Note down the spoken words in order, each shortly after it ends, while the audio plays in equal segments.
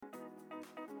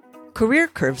Career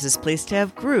Curves is pleased to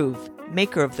have Groove,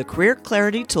 maker of the Career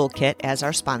Clarity Toolkit, as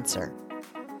our sponsor.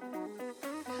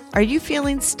 Are you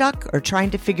feeling stuck or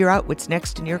trying to figure out what's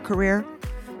next in your career?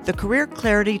 The Career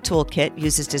Clarity Toolkit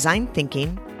uses design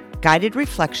thinking, guided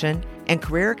reflection, and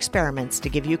career experiments to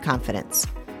give you confidence.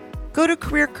 Go to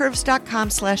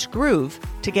careercurves.com/groove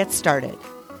to get started.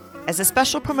 As a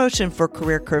special promotion for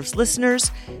Career Curves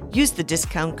listeners, use the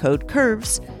discount code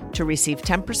CURVES to receive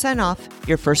 10% off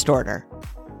your first order.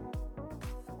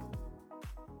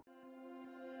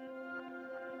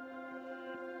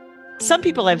 Some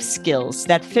people have skills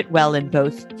that fit well in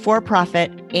both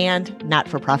for-profit and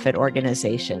not-for-profit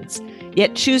organizations,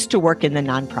 yet choose to work in the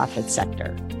nonprofit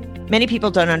sector. Many people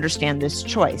don't understand this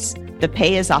choice. The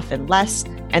pay is often less,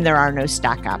 and there are no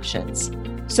stock options.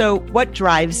 So what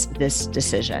drives this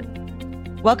decision?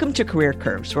 Welcome to Career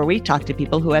Curves, where we talk to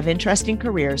people who have interesting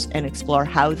careers and explore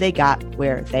how they got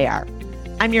where they are.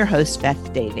 I'm your host,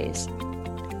 Beth Davies.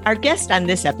 Our guest on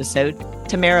this episode,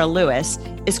 Tamara Lewis,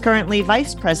 is currently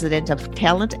Vice President of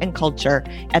Talent and Culture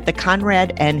at the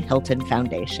Conrad N. Hilton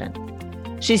Foundation.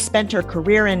 She's spent her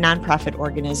career in nonprofit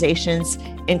organizations,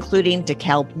 including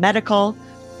DeKalb Medical,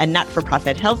 a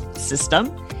not-for-profit health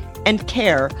system, and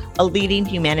CARE, a leading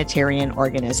humanitarian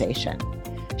organization.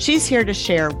 She's here to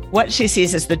share what she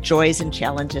sees as the joys and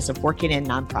challenges of working in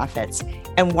nonprofits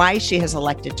and why she has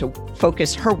elected to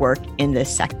focus her work in this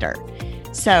sector.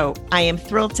 So I am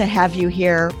thrilled to have you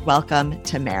here. Welcome,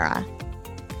 Tamara.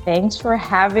 Thanks for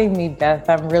having me, Beth.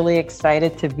 I'm really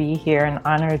excited to be here and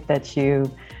honored that you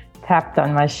tapped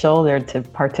on my shoulder to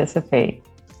participate.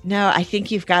 No, I think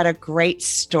you've got a great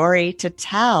story to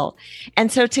tell.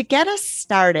 And so to get us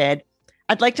started,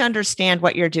 I'd like to understand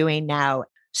what you're doing now.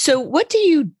 So what do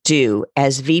you do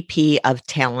as VP of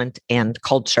Talent and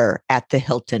Culture at the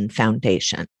Hilton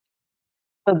Foundation?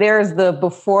 So there's the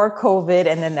before COVID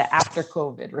and then the after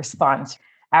COVID response.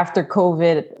 After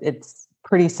COVID, it's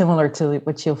pretty similar to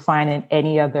what you'll find in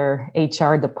any other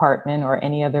HR department or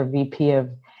any other VP of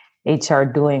HR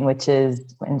doing, which is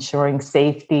ensuring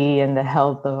safety and the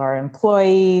health of our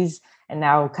employees, and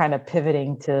now kind of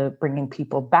pivoting to bringing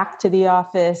people back to the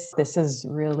office. This has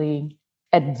really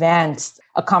advanced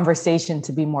a conversation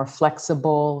to be more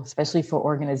flexible, especially for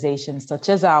organizations such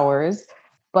as ours.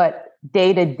 But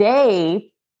day to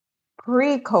day,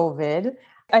 pre-COVID,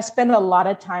 I spend a lot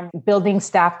of time building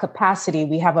staff capacity.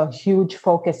 We have a huge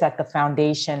focus at the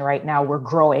foundation right now. We're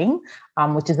growing,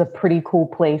 which is a pretty cool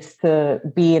place to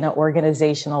be in an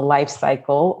organizational life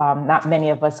cycle. Not many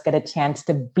of us get a chance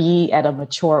to be at a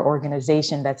mature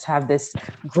organization that's have this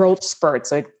growth spurt.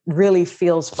 So it really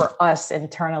feels for us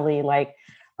internally like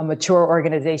a mature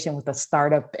organization with a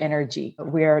startup energy.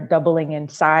 We're doubling in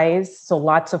size, so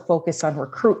lots of focus on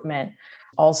recruitment.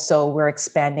 Also, we're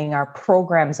expanding our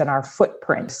programs and our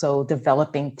footprint, so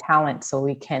developing talent so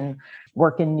we can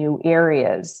work in new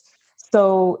areas.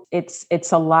 So it's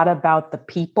a lot about the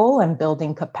people and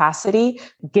building capacity,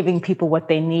 giving people what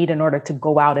they need in order to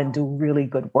go out and do really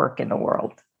good work in the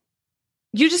world.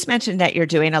 You just mentioned that you're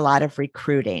doing a lot of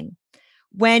recruiting.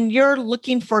 When you're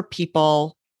looking for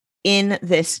people in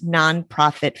this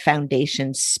nonprofit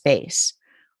foundation space,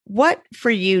 what for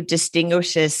you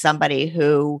distinguishes somebody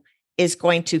who is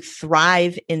going to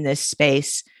thrive in this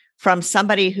space from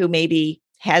somebody who maybe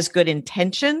has good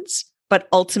intentions, but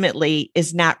ultimately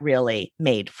is not really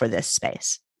made for this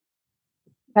space?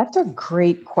 That's a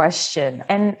great question.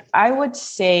 And I would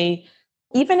say,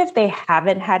 even if they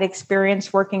haven't had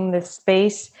experience working this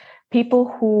space, people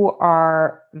who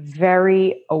are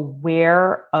very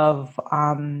aware of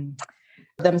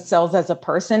themselves as a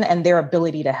person and their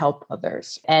ability to help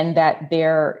others, and that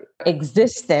their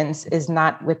existence is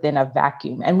not within a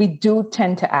vacuum. And we do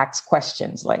tend to ask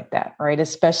questions like that, right?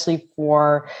 Especially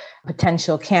for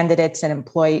potential candidates and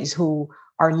employees who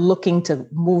are looking to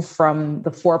move from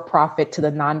the for-profit to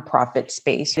the nonprofit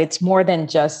space. It's more than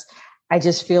just, I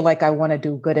just feel like I want to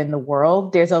do good in the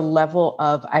world. There's a level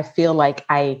of, I feel like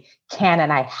I can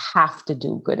and I have to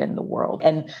do good in the world.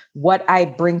 And what I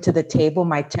bring to the table,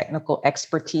 my technical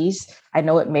expertise, I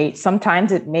know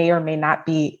sometimes it may or may not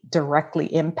be directly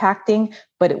impacting,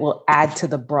 but it will add to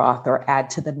the broth or add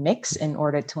to the mix in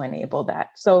order to enable that.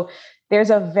 So there's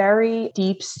a very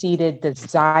deep-seated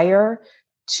desire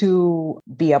to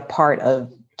be a part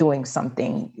of doing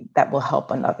something that will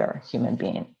help another human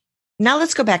being. Now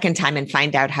let's go back in time and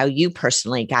find out how you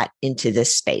personally got into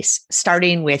this space,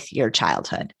 starting with your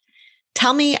childhood.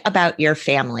 Tell me about your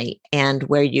family and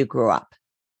where you grew up.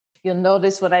 You'll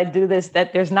notice when I do this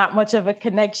that there's not much of a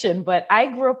connection, but I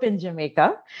grew up in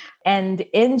Jamaica. And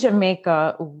in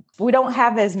Jamaica, we don't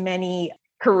have as many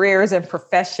careers and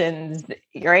professions,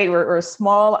 right? We're a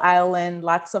small island,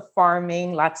 lots of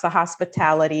farming, lots of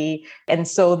hospitality. And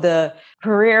so the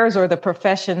careers or the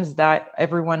professions that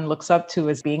everyone looks up to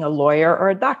is being a lawyer or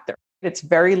a doctor. It's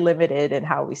very limited in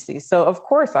how we see. So of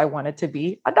course I wanted to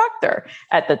be a doctor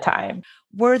at the time.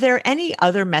 Were there any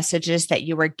other messages that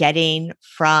you were getting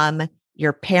from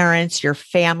your parents, your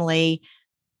family,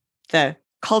 the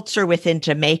culture within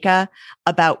Jamaica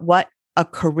about what a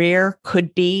career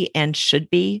could be and should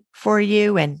be for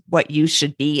you and what you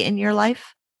should be in your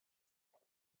life?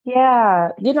 Yeah,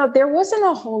 there wasn't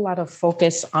a whole lot of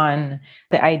focus on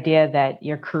the idea that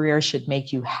your career should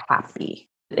make you happy.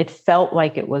 It felt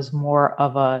like it was more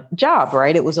of a job,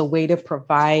 right? It was a way to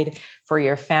provide for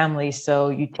your family. So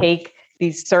you take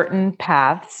these certain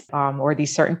paths or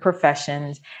these certain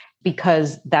professions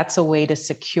because that's a way to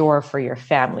secure for your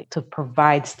family, to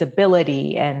provide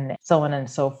stability and so on and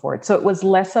so forth. So it was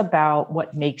less about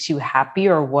what makes you happy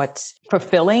or what's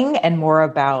fulfilling and more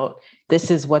about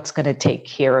this is what's going to take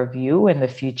care of you in the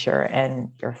future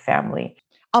and your family.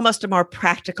 Almost a more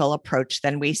practical approach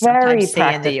than we sometimes see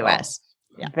in the US.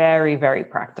 Yeah. Very, very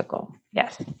practical.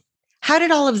 Yes. How did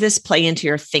all of this play into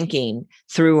your thinking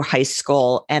through high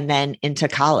school and then into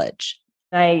college?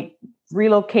 I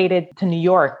relocated to New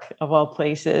York, of all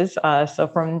places. So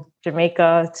from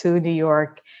Jamaica to New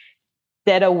York,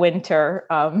 dead of winter.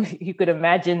 You could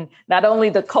imagine not only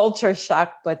the culture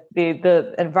shock, but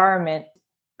the environment.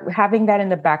 Having that in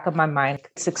the back of my mind,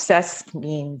 success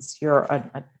means you're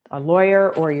a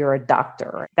lawyer or you're a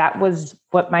doctor. That was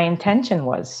what my intention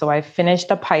was. So I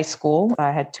finished up high school.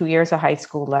 I had 2 years of high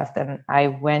school left and I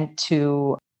went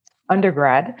to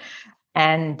undergrad.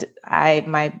 And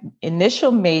my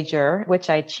initial major, which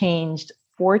I changed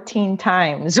 14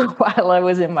 times while I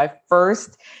was in my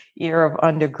first year of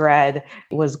undergrad,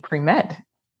 was pre-med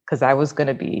because I was going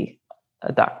to be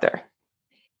a doctor.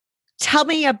 Tell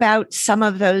me about some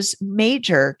of those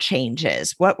major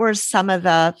changes. What were some of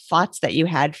the thoughts that you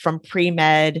had from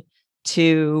pre-med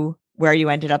to where you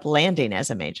ended up landing as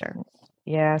a major?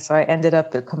 Yeah, so I ended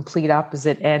up the complete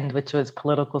opposite end, which was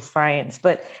political science.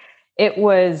 But it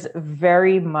was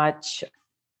very much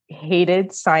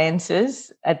hated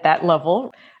sciences at that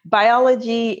level.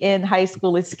 Biology in high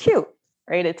school is cute,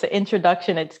 right? It's an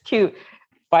introduction, it's cute.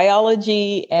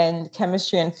 Biology and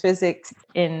chemistry and physics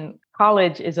in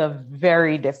college is a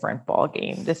very different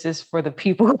ballgame. This is for the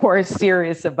people who are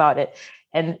serious about it.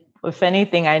 And if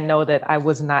anything, I know that I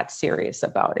was not serious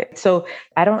about it. So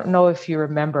I don't know if you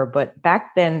remember, but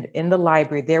back then in the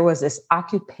library, there was this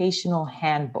occupational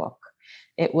handbook.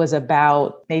 It was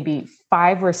about maybe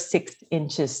 5 or 6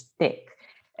 inches thick.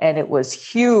 And it was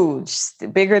huge,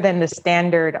 bigger than the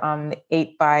standard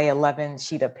 8 by 11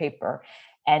 sheet of paper.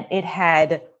 And it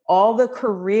had all the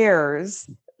careers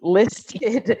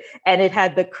listed, and it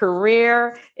had the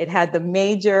career, it had the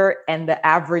major, and the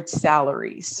average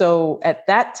salary. So at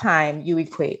that time, you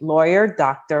equate lawyer,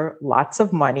 doctor, lots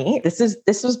of money. This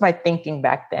was my thinking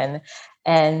back then.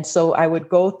 And so I would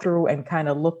go through and kind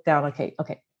of look down, okay,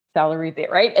 salary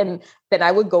there, right? And then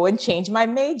I would go and change my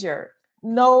major.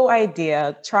 No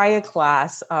idea, try a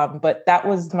class, but that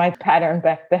was my pattern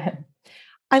back then.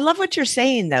 I love what you're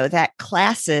saying, though, that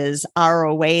classes are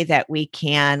a way that we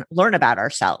can learn about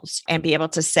ourselves and be able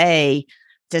to say,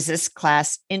 does this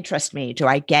class interest me? Do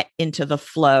I get into the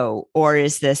flow? Or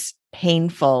is this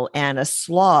painful and a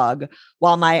slog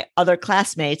while my other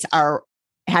classmates are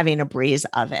having a breeze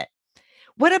of it?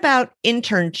 What about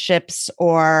internships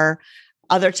or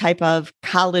other type of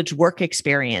college work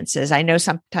experiences? I know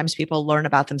sometimes people learn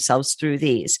about themselves through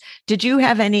these. Did you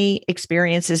have any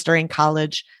experiences during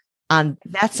college on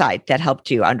that side that helped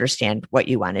you understand what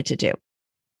you wanted to do?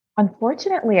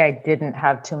 Unfortunately, I didn't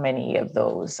have too many of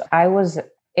those. I was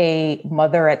a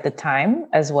mother at the time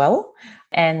as well,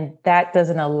 and that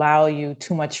doesn't allow you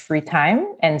too much free time.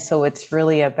 And so it's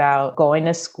really about going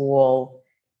to school,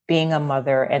 being a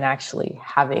mother, and actually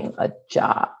having a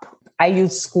job. I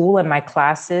use school and my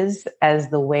classes as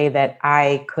the way that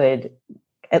I could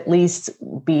at least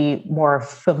be more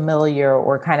familiar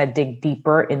or kind of dig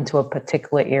deeper into a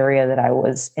particular area that I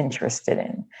was interested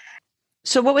in.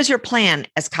 So what was your plan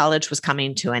as college was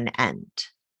coming to an end?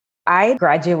 I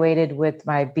graduated with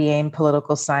my BA in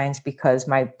political science because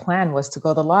my plan was to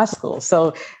go to law school.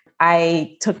 So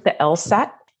I took the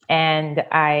LSAT and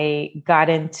I got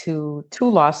into 2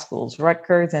 law schools,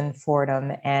 Rutgers and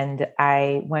Fordham, and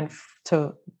I went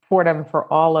to Fordham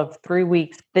for all of 3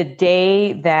 weeks. The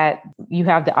day that you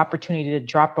have the opportunity to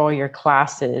drop all your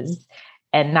classes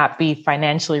and not be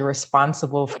financially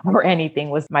responsible for anything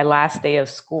was my last day of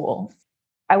school.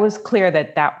 I was clear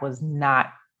that that was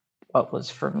not what was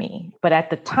for me. But at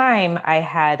the time, I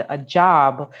had a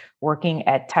job working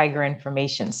at Tiger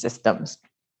Information Systems.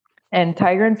 And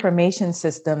Tiger Information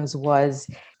Systems was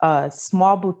a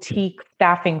small boutique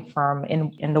staffing firm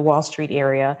in the Wall Street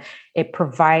area. It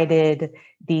provided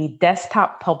the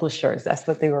desktop publishers, that's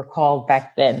what they were called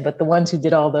back then, but the ones who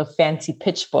did all the fancy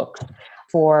pitch books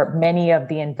for many of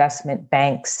the investment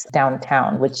banks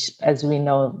downtown, which, as we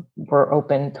know, were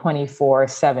open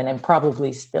 24/7 and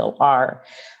probably still are.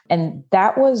 And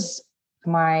that was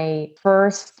my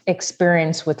first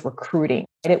experience with recruiting.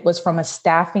 It was from a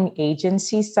staffing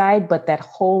agency side, but that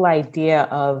whole idea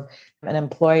of an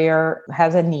employer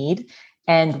has a need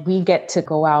and we get to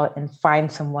go out and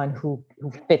find someone who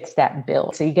fits that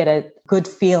bill. So you get a good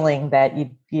feeling that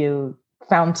you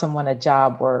found someone a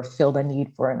job or filled a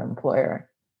need for an employer.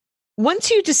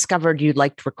 Once you discovered you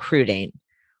liked recruiting,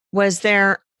 was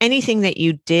there anything that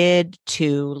you did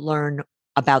to learn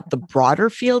about the broader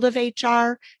field of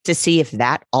HR to see if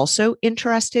that also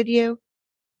interested you?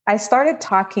 I started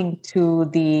talking to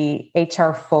the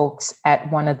HR folks at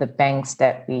one of the banks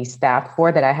that we staffed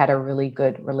for that I had a really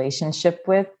good relationship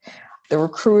with. The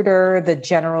recruiter, the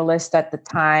generalist at the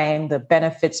time, the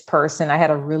benefits person, I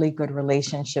had a really good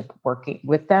relationship working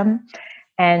with them.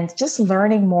 And just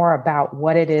learning more about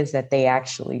what it is that they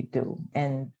actually do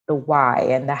and the why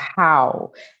and the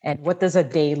how and what does a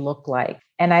day look like.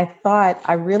 And I thought,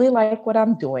 I really like what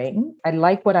I'm doing. I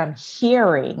like what I'm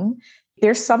hearing.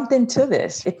 There's something to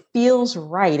this. It feels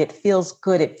right. It feels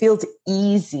good. It feels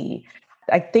easy.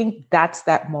 I think that's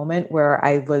that moment where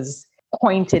I was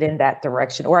pointed in that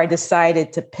direction, or I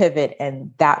decided to pivot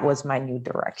and that was my new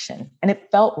direction. And it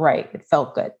felt right. It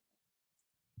felt good.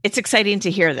 It's exciting to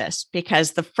hear this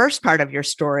because the first part of your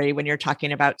story, when you're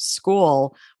talking about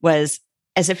school, was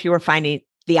as if you were finding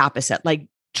the opposite, like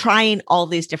trying all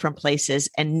these different places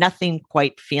and nothing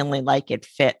quite feeling like it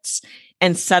fits.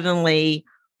 And suddenly,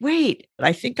 wait,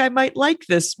 I think I might like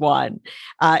this one.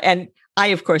 And I,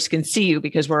 of course, can see you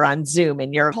because we're on Zoom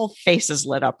and your whole face is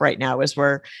lit up right now as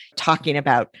we're talking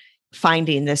about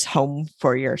finding this home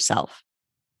for yourself.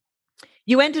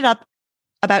 You ended up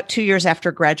about 2 years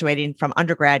after graduating from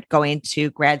undergrad, going to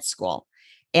grad school,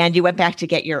 and you went back to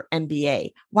get your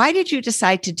MBA. Why did you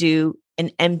decide to do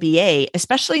an MBA,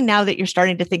 especially now that you're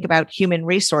starting to think about human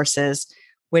resources,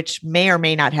 which may or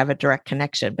may not have a direct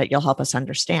connection, but you'll help us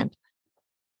understand?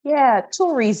 Yeah,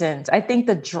 two reasons. I think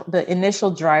the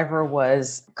initial driver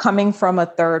was coming from a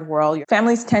third world. Your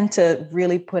families tend to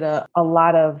really put a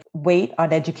lot of weight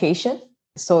on education.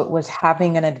 So it was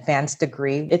having an advanced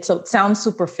degree. It sounds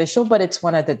superficial, but it's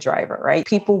one of the driver, right?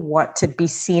 People want to be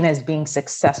seen as being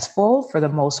successful for the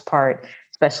most part,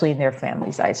 especially in their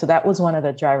family's eyes. So that was one of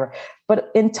the driver.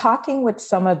 But in talking with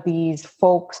some of these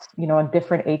folks, and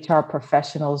different HR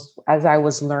professionals, as I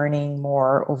was learning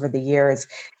more over the years,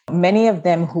 many of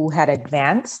them who had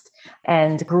advanced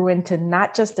and grew into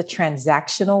not just the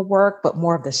transactional work, but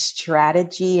more of the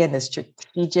strategy and the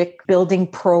strategic building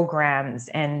programs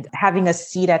and having a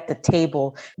seat at the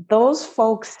table. Those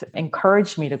folks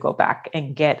encouraged me to go back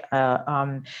and get,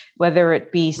 whether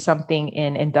it be something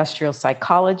in industrial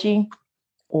psychology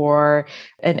or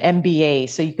an MBA,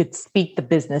 so you could speak the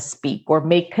business speak or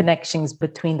make connections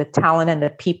between the talent and the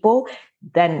people,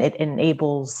 then it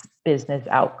enables business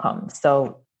outcomes.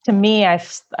 So to me, I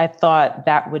thought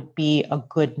that would be a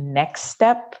good next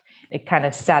step. It kind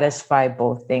of satisfied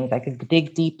both things. I could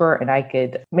dig deeper and I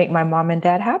could make my mom and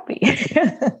dad happy.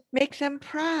 Make them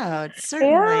proud,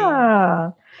 certainly.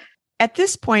 Yeah. At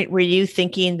this point, were you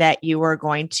thinking that you were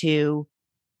going to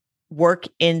work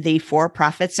in the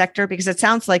for-profit sector? Because it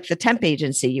sounds like the temp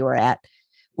agency you were at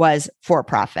was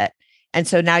for-profit. And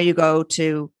so now you go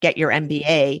to get your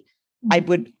MBA. I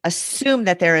would assume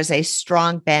that there is a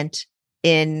strong bent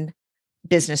in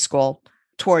business school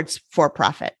towards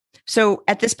for-profit. So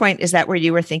at this point, is that where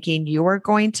you were thinking you were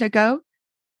going to go?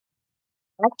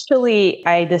 Actually,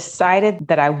 I decided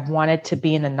that I wanted to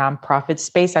be in the nonprofit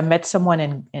space. I met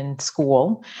someone in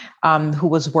school who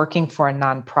was working for a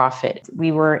nonprofit.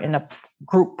 We were in a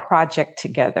group project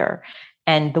together.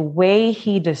 And the way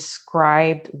he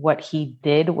described what he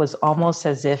did was almost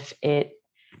as if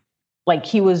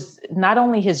he was not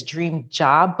only his dream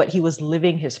job, but he was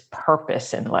living his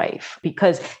purpose in life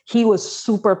because he was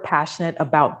super passionate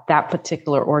about that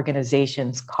particular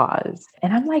organization's cause.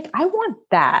 And I'm like, I want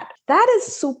that. That is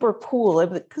super cool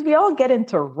because we all get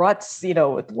into ruts,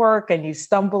 with work and you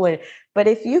stumble in. But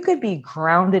if you could be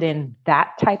grounded in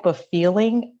that type of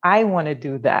feeling, I want to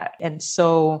do that. And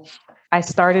so I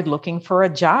started looking for a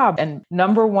job, and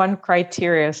number one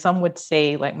criteria, some would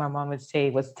say, like my mom would say,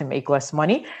 was to make less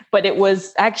money, but it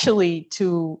was actually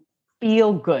to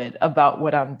feel good about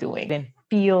what I'm doing and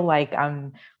feel like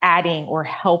I'm adding or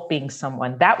helping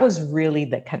someone. That was really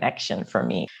the connection for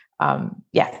me.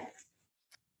 Yeah.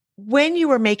 When you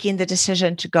were making the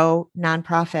decision to go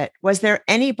nonprofit, was there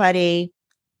anybody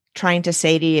trying to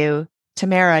say to you,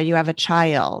 Tamara, you have a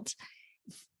child.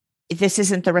 This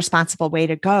isn't the responsible way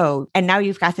to go. And now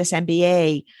you've got this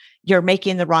MBA, you're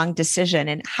making the wrong decision.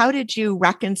 And how did you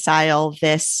reconcile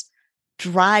this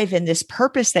drive and this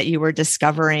purpose that you were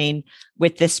discovering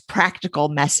with this practical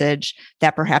message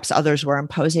that perhaps others were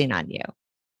imposing on you?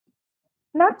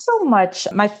 Not so much.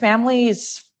 My family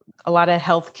is a lot of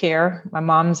healthcare. My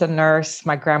mom's a nurse.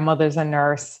 My grandmother's a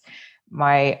nurse.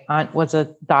 My aunt was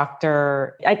a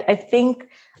doctor. I think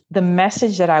the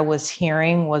message that I was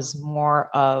hearing was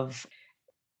more of,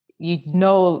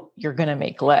 you're going to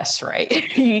make less,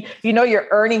 right? Your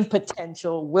earning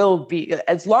potential will be,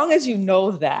 as long as you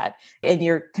know that and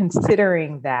you're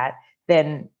considering that,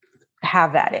 then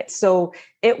have at it. So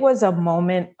it was a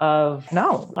moment of,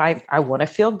 no, I want to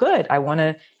feel good. I want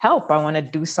to help. I want to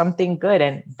do something good.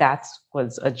 And that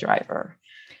was a driver.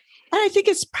 And I think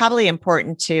it's probably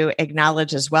important to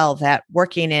acknowledge as well that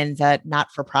working in the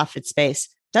not-for-profit space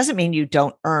doesn't mean you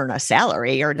don't earn a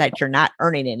salary or that you're not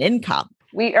earning an income.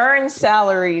 We earn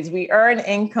salaries, we earn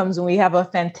incomes, and we have a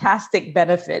fantastic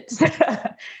benefits.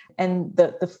 And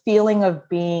the feeling of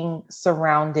being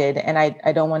surrounded, and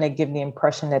I don't want to give the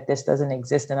impression that this doesn't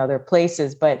exist in other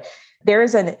places, but there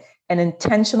is an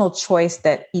intentional choice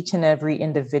that each and every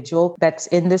individual that's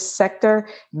in this sector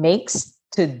makes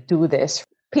to do this.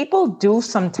 People do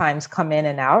sometimes come in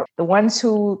and out. The ones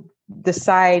who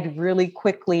decide really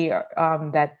quickly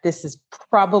that this is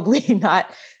probably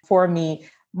not for me,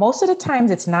 most of the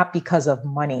times it's not because of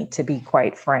money, to be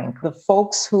quite frank. The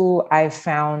folks who I've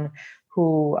found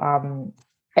who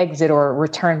exit or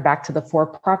return back to the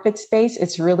for-profit space,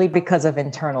 it's really because of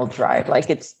internal drive. Like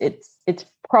it's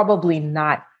probably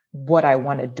not what I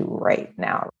want to do right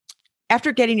now.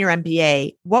 After getting your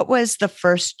MBA, what was the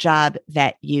first job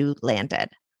that you landed?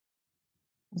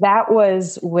 That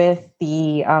was with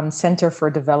the Center for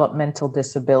Developmental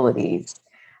Disabilities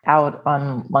out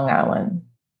on Long Island.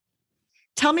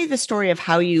 Tell me the story of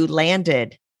how you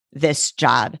landed this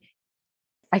job.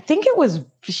 I think it was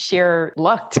sheer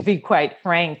luck, to be quite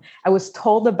frank. I was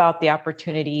told about the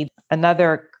opportunity.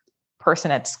 Another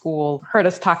person at school heard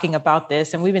us talking about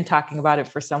this, and we've been talking about it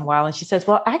for some while. And she says,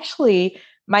 well, actually,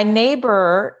 my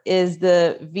neighbor is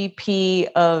the VP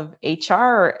of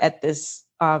HR at this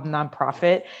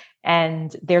nonprofit,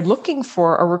 and they're looking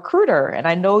for a recruiter. And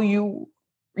I know you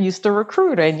used to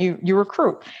recruit and you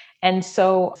recruit. And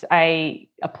so I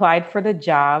applied for the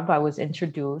job. I was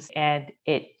introduced and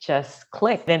it just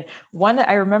clicked. And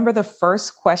I remember the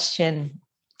first question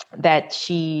that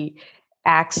she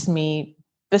asked me,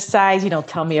 besides,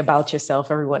 tell me about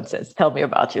yourself. Everyone says, tell me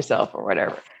about yourself or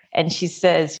whatever. And she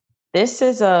says, this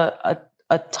is a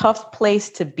tough place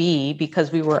to be,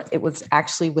 because it was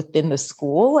actually within the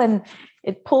school and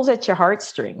it pulls at your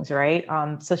heartstrings, right?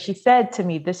 So she said to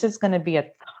me, this is going to be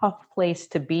a tough place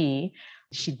to be.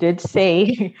 She did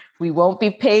say, we won't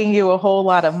be paying you a whole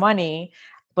lot of money,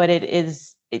 but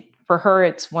for her,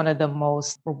 it's one of the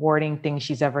most rewarding things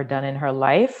she's ever done in her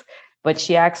life. But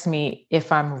she asked me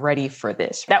if I'm ready for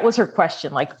this. That was her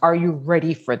question. Like, are you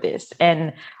ready for this?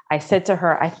 And I said to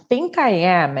her, I think I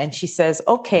am. And she says,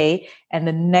 okay. And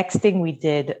the next thing we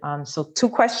did, so 2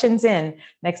 questions in,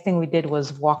 next thing we did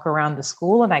was walk around the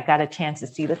school, and I got a chance to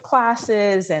see the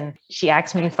classes. And she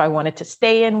asked me if I wanted to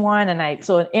stay in one.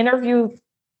 So an interview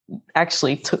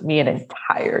actually took me an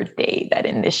entire day, that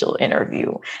initial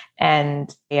interview.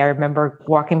 And I remember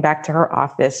walking back to her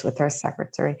office with her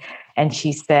secretary, and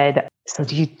she said, so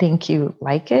do you think you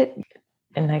like it?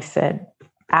 And I said,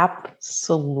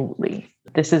 absolutely.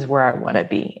 This is where I want to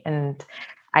be. And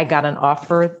I got an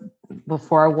offer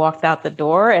before I walked out the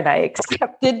door, and I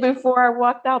accepted before I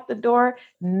walked out the door,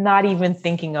 not even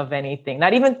thinking of anything,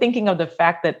 not even thinking of the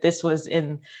fact that this was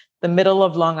in the middle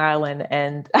of Long Island.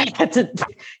 And I had to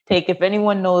take, if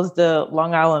anyone knows the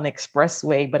Long Island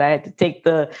Expressway, but I had to take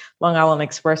the Long Island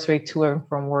Expressway to and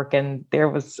from work, and there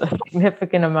was a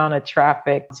significant amount of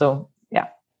traffic. So yeah,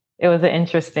 it was an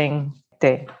interesting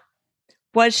day.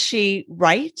 Was she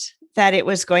right that it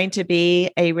was going to be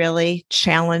a really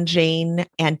challenging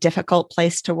and difficult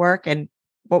place to work? And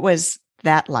what was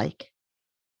that like?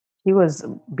 He was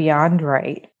beyond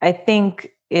right. I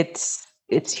think it's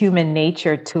human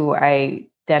nature to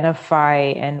identify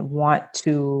and want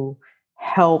to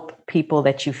help people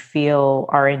that you feel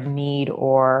are in need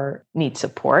or need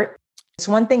support. It's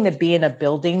one thing to be in a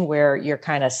building where you're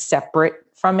kind of separate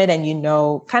from it and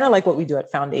kind of like what we do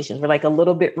at Foundations, we're like a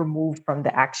little bit removed from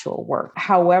the actual work.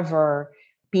 However,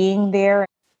 being there,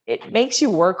 it makes you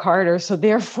work harder. So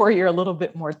therefore, you're a little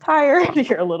bit more tired,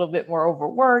 you're a little bit more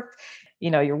overworked.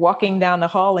 You're walking down the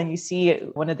hall and you see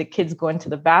one of the kids go into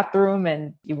the bathroom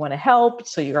and you want to help.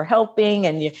 So you're helping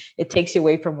and it takes you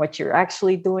away from what you're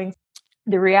actually doing.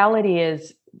 The reality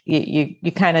is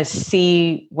you kind of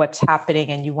see what's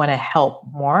happening and you want to help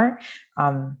more.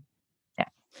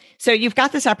 So you've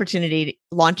got this opportunity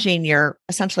launching your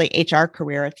essentially HR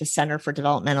career at the Center for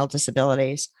Developmental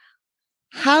Disabilities.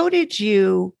 How did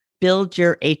you build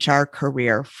your HR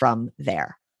career from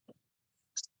there?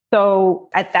 So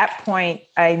at that point,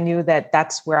 I knew that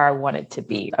that's where I wanted to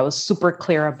be. I was super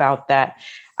clear about that.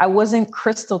 I wasn't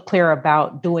crystal clear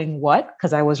about doing what,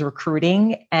 because I was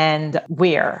recruiting and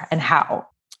where and how.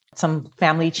 Some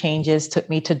family changes took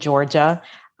me to Georgia.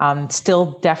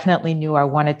 Still definitely knew I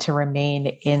wanted to remain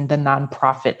in the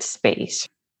nonprofit space.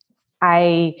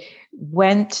 I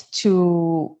went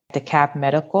to DeKalb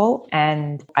Medical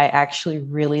and I actually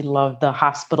really loved the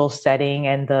hospital setting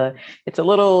and it's a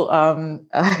little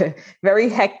very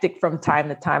hectic from time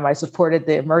to time. I supported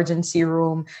the emergency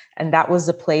room and that was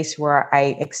the place where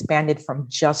I expanded from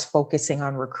just focusing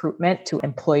on recruitment to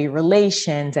employee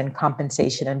relations and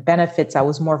compensation and benefits. I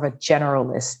was more of a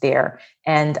generalist there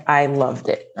and I loved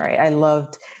it, right? I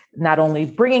loved not only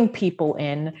bringing people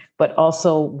in, but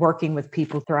also working with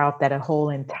people throughout that whole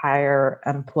entire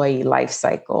employee life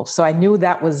cycle. So I knew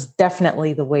that was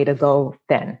definitely the way to go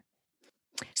then.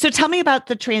 So tell me about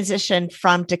the transition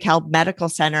from DeKalb Medical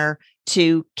Center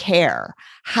to CARE.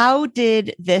 How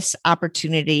did this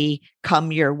opportunity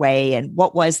come your way and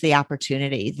what was the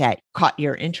opportunity that caught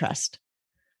your interest?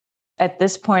 At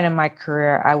this point in my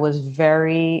career, I was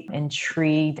very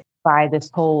intrigued by this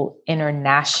whole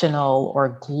international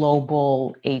or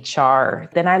global HR.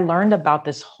 Then I learned about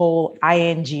this whole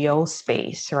INGO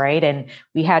space, right? And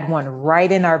we had one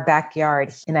right in our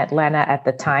backyard in Atlanta at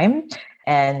the time.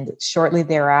 And shortly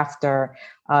thereafter,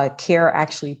 CARE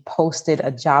actually posted a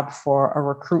job for a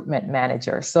recruitment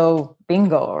manager. So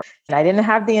bingo. And I didn't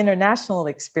have the international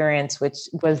experience, which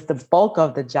was the bulk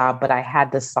of the job, but I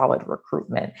had the solid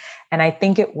recruitment. And I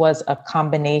think it was a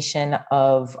combination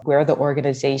of where the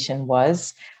organization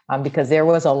was, because there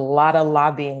was a lot of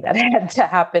lobbying that had to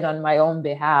happen on my own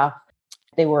behalf.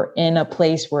 They were in a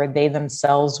place where they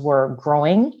themselves were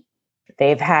growing.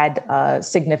 They've had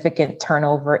significant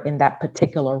turnover in that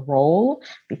particular role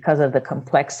because of the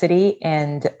complexity.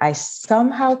 And I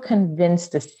somehow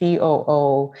convinced the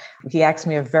COO, he asked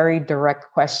me a very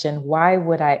direct question, why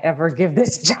would I ever give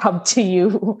this job to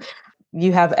you?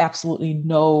 You have absolutely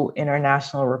no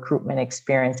international recruitment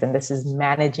experience. And this is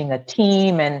managing a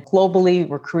team and globally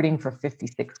recruiting for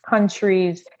 56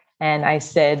 countries. And I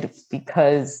said,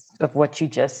 because of what you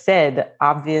just said,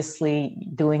 obviously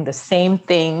doing the same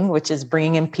thing, which is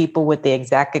bringing in people with the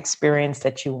exact experience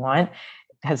that you want,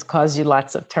 has caused you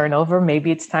lots of turnover.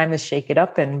 Maybe it's time to shake it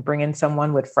up and bring in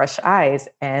someone with fresh eyes.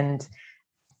 And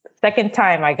second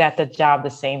time, I got the job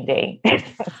the same day.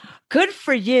 Good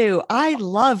for you. I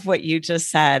love what you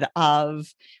just said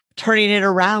of turning it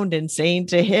around and saying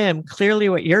to him, clearly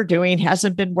what you're doing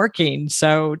hasn't been working.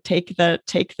 So take the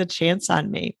chance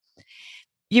on me.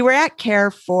 You were at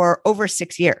CARE for over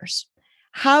 6 years.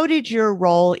 How did your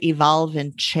role evolve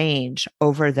and change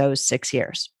over those 6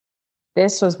 years?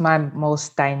 This was my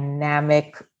most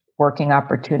dynamic working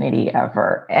opportunity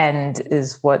ever and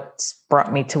is what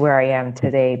brought me to where I am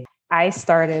today. I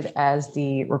started as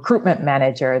the recruitment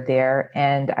manager there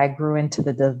and I grew into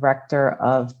the director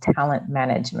of talent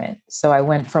management. So I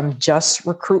went from just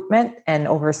recruitment and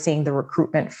overseeing the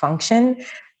recruitment function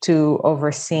to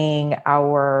overseeing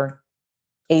our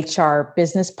HR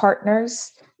business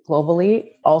partners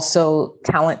globally, also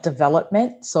talent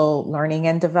development, so learning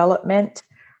and development,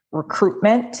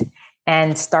 recruitment,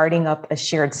 and starting up a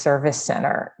shared service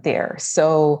center there.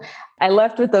 So I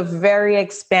left with a very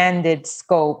expanded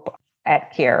scope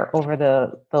at CARE over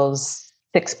those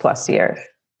 6+ years.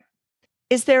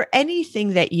 Is there anything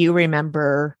that you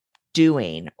remember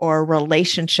doing or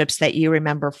relationships that you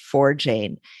remember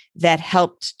forging that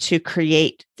helped to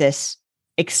create this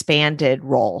expanded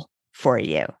role for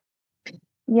you?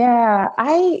 Yeah,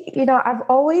 I've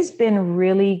always been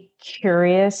really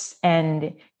curious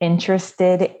and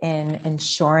interested in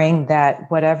ensuring that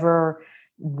whatever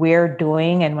we're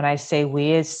doing, and when I say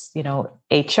we, is,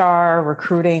 HR,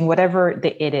 recruiting, whatever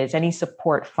it is, any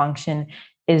support function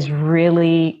is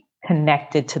really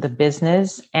connected to the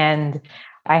business. And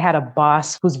I had a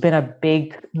boss who's been a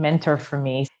big mentor for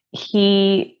me.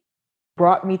 He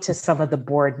brought me to some of the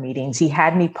board meetings. He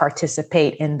had me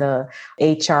participate in the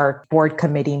HR board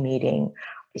committee meeting.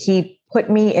 He put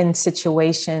me in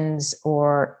situations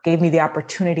or gave me the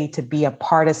opportunity to be a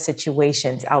part of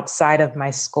situations outside of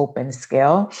my scope and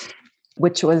scale,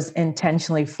 which was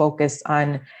intentionally focused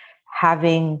on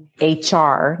having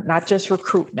HR, not just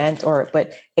recruitment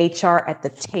but HR at the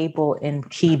table in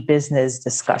key business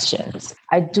discussions.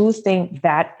 I do think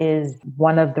that is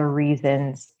one of the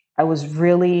reasons I was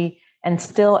really, and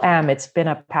still am, it's been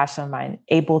a passion of mine,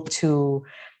 able to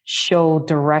show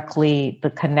directly the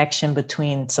connection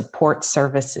between support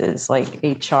services like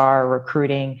HR,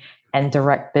 recruiting, and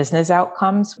direct business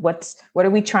outcomes. What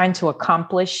are we trying to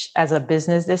accomplish as a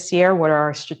business this year? What are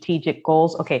our strategic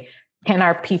goals? Okay, can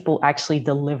our people actually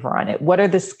deliver on it? What are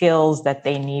the skills that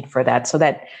they need for that? So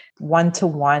that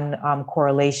one-to-one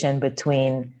correlation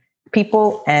between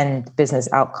people and business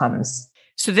outcomes.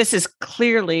 So this is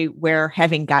clearly where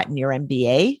having gotten your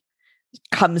MBA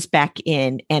comes back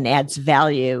in and adds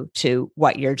value to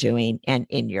what you're doing and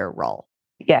in your role.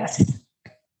 Yes.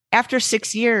 After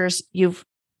 6 years, you've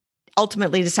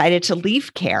ultimately decided to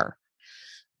leave care.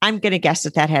 I'm going to guess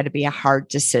that had to be a hard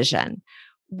decision.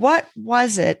 What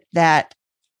was it that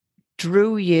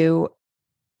drew you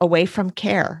away from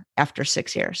care after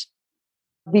 6 years?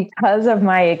 Because of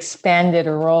my expanded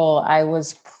role, I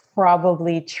was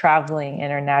probably traveling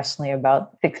internationally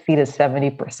about 60 to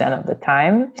 70% of the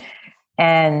time.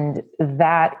 And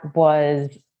that was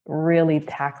really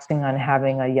taxing on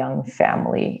having a young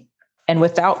family. And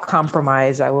without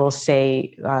compromise, I will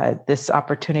say this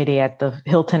opportunity at the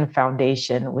Hilton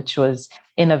Foundation, which was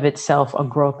in of itself a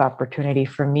growth opportunity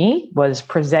for me, was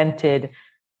presented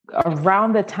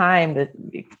around the time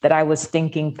that I was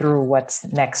thinking through what's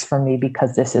next for me,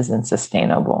 because this isn't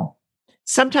sustainable.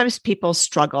 Sometimes people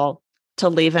struggle to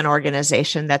leave an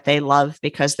organization that they love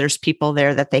because there's people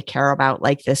there that they care about,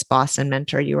 like this boss and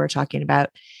mentor you were talking about,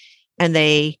 and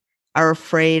they are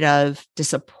afraid of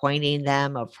disappointing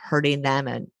them, of hurting them,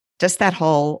 and just that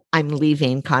whole "I'm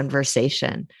leaving"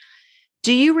 conversation.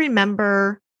 Do you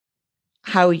remember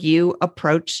how you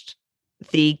approached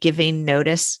the giving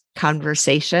notice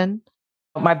conversation?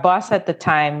 My boss at the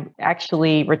time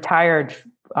actually retired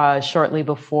shortly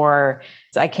before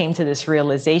I came to this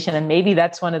realization. And maybe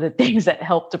that's one of the things that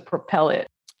helped to propel it.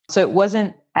 So it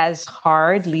wasn't as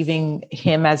hard leaving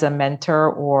him as a mentor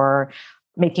or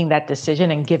making that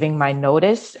decision and giving my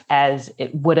notice as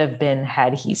it would have been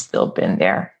had he still been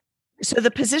there. So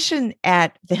the position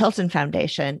at the Hilton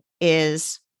Foundation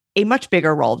is a much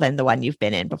bigger role than the one you've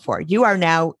been in before. You are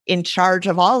now in charge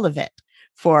of all of it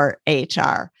for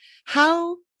HR.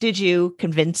 How did you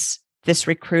convince this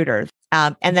recruiter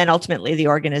and then ultimately the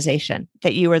organization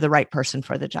that you were the right person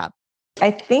for the job?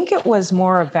 I think it was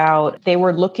more about they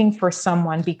were looking for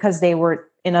someone because they were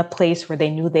in a place where they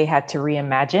knew they had to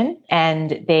reimagine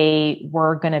and they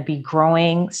were going to be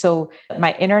growing. So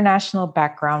my international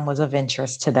background was of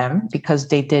interest to them because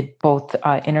they did both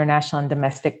international and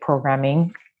domestic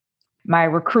programming. My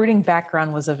recruiting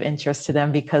background was of interest to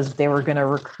them because they were going to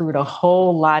recruit a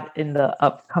whole lot in the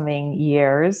upcoming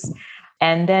years.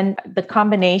 And then the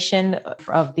combination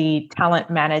of the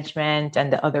talent management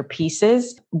and the other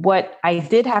pieces, what I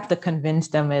did have to convince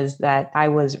them is that I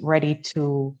was ready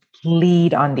to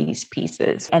lead on these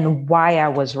pieces and why I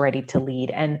was ready to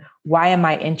lead and why am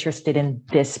I interested in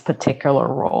this particular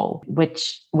role,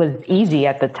 which was easy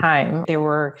at the time. There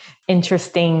were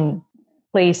interesting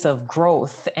place of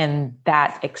growth, and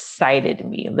that excited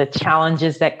me. The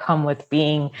challenges that come with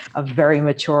being a very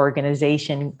mature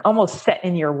organization, almost set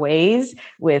in your ways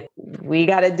with, we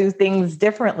got to do things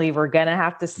differently. We're going to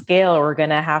have to scale. We're going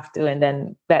to have to, and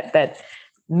then that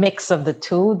mix of the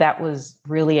two, that was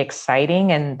really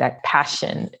exciting. And that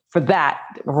passion for that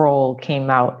role came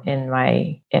out in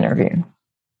my interview.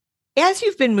 As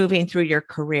you've been moving through your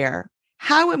career,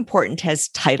 how important has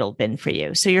title been for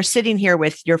you? So you're sitting here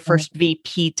with your first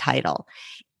VP title.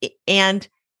 And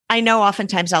I know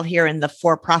oftentimes I'll hear in the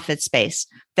for-profit space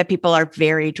that people are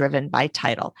very driven by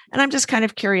title. And I'm just kind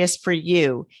of curious for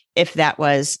you if that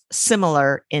was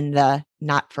similar in the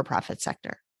not-for-profit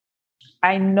sector.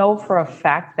 I know for a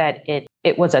fact that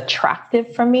it was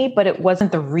attractive for me, but it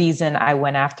wasn't the reason I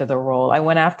went after the role. I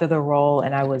went after the role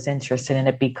and I was interested in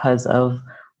it because of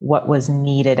what was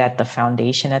needed at the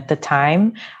foundation at the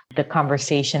time. The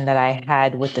conversation that I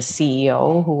had with the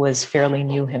CEO, who was fairly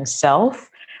new himself,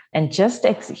 and just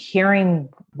hearing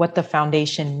what the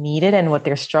foundation needed and what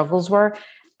their struggles were,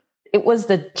 it was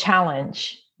the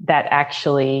challenge that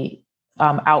actually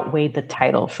outweighed the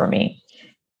title for me.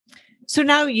 So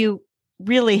now you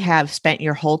really have spent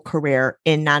your whole career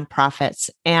in nonprofits.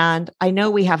 And I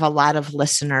know we have a lot of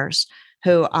listeners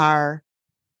who are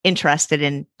interested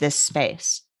in this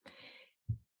space.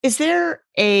 Is there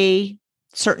a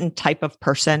certain type of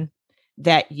person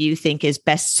that you think is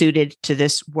best suited to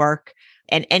this work?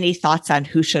 And any thoughts on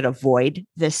who should avoid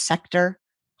this sector?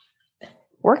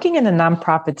 Working in the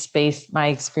nonprofit space, my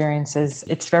experience is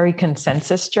it's very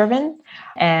consensus driven,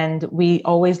 and we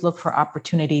always look for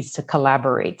opportunities to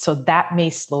collaborate. So that may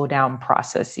slow down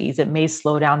processes. It may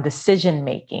slow down decision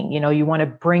making. You want to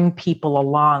bring people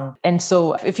along. And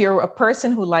so if you're a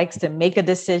person who likes to make a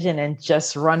decision and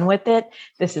just run with it,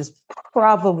 this is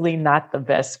probably not the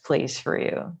best place for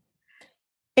you.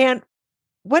 And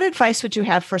what advice would you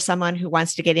have for someone who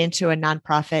wants to get into a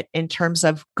nonprofit in terms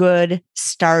of good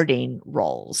starting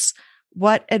roles?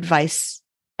 What advice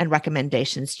and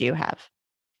recommendations do you have?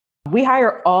 We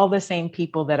hire all the same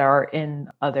people that are in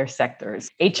other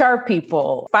sectors: HR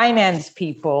people, finance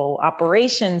people,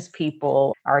 operations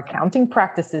people. Our accounting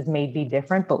practices may be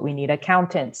different, but we need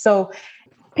accountants. So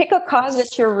pick a cause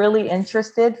that you're really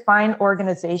interested, find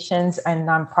organizations and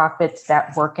nonprofits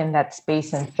that work in that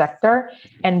space and sector,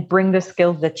 and bring the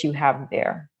skills that you have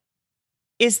there.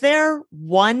 Is there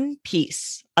one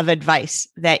piece of advice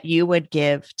that you would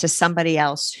give to somebody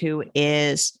else who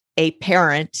is a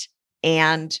parent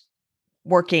and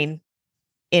working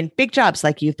in big jobs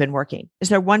like you've been working? Is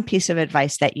there one piece of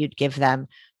advice that you'd give them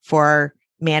for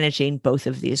managing both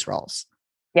of these roles?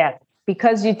 Yes.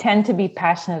 Because you tend to be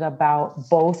passionate about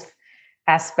both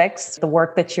aspects, the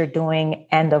work that you're doing,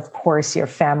 and of course, your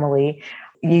family,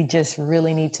 you just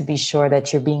really need to be sure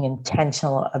that you're being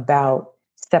intentional about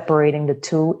separating the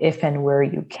two if and where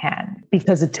you can,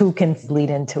 because the two can bleed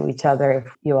into each other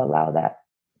if you allow that.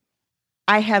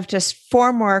 I have just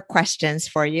 4 more questions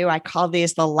for you. I call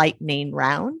these the lightning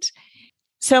round.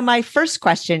 So my first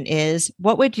question is,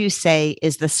 what would you say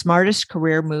is the smartest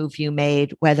career move you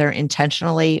made, whether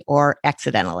intentionally or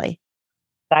accidentally?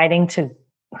 Deciding to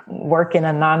work in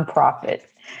a nonprofit.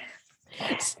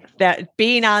 That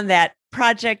being on that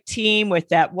project team with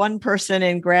that one person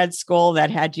in grad school that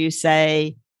had you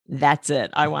say, that's it.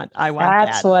 I want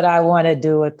That's that. what I want to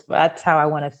do. That's how I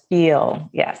want to feel.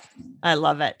 Yes. I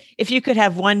love it. If you could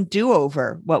have one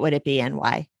do-over, what would it be and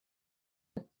why?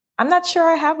 I'm not sure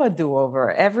I have a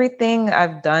do-over. Everything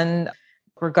I've done,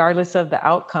 regardless of the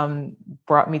outcome,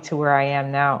 brought me to where I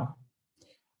am now.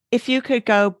 If you could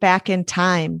go back in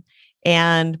time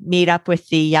and meet up with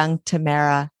the young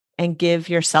Tamara and give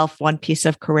yourself one piece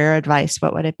of career advice,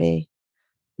 what would it be?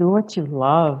 Do what you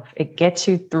love. It gets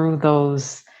you through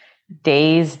those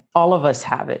days. All of us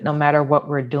have it, no matter what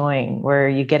we're doing, where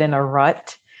you get in a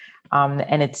rut,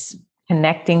 and it's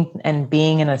connecting and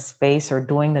being in a space or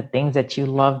doing the things that you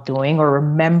love doing, or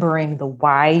remembering the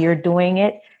why you're doing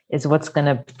it, is what's going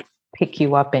to pick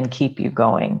you up and keep you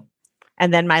going.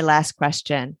 And then my last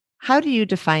question, how do you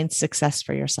define success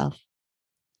for yourself?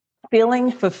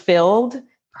 Feeling fulfilled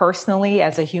personally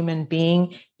as a human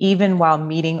being, even while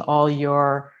meeting all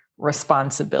your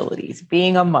responsibilities,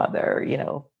 being a mother,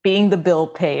 being the bill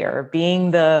payer,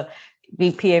 being the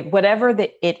VPA, whatever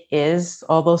it is,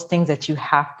 all those things that you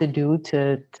have to do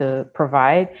to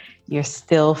provide, you're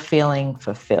still feeling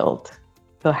fulfilled.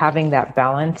 So having that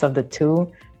balance of the two,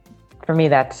 for me,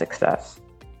 that's success.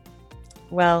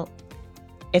 Well,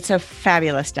 it's a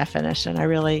fabulous definition. I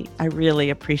really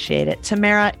appreciate it.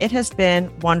 Tamara, it has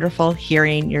been wonderful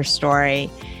hearing your story.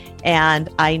 And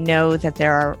I know that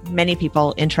there are many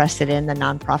people interested in the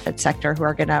nonprofit sector who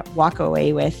are going to walk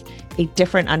away with a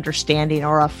different understanding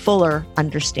or a fuller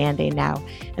understanding now.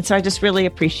 And so I just really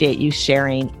appreciate you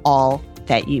sharing all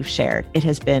that you've shared. It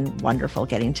has been wonderful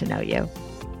getting to know you.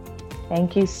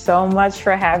 Thank you so much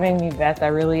for having me, Beth. I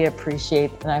really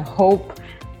appreciate it. And I hope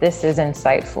this is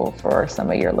insightful for some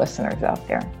of your listeners out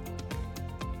there.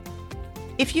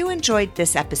 If you enjoyed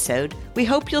this episode, we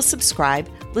hope you'll subscribe,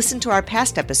 listen to our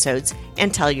past episodes,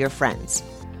 and tell your friends.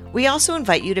 We also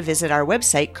invite you to visit our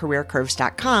website,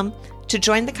 careercurves.com, to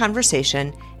join the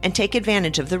conversation and take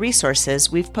advantage of the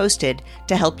resources we've posted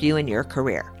to help you in your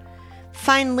career.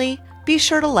 Finally, be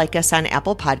sure to like us on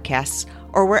Apple Podcasts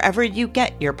or wherever you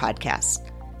get your podcasts.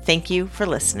 Thank you for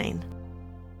listening.